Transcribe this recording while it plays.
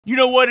You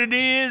know what it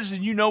is,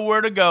 and you know where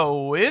to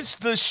go. It's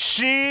the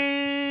SHIZNIT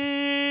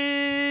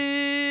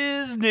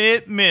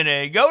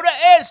Minute. Go to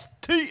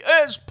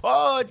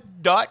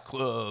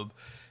STSPOD.CLUB.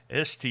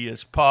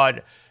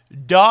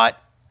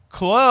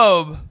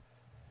 STSPOD.CLUB.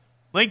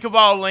 Link of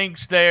all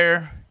links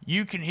there.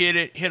 You can hit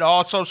it. Hit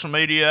all social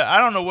media.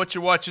 I don't know what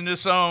you're watching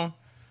this on.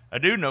 I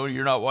do know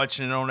you're not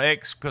watching it on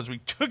X because we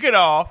took it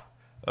off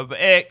of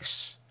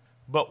X.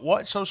 But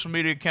what social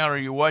media account are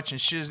you watching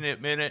SHIZNIT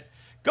Minute?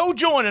 Go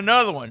join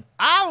another one.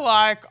 I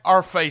like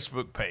our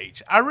Facebook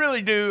page. I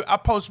really do. I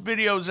post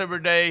videos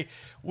every day.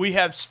 We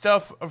have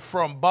stuff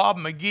from Bob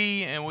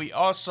McGee, and we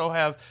also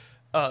have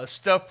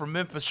stuff from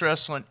Memphis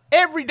Wrestling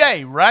every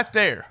day right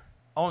there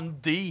on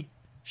the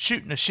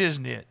Shooting the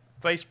SHIZNIT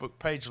Facebook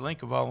page.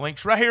 Link of all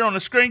links right here on the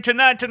screen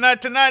tonight.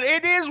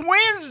 It is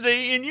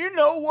Wednesday, and you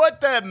know what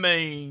that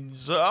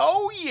means.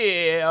 Oh,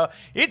 yeah.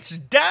 It's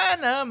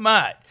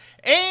Dynamite.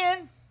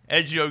 And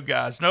as you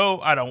guys know,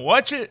 I don't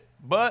watch it,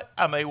 but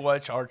I may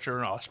watch Archer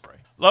and Osprey.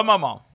 Love my mom.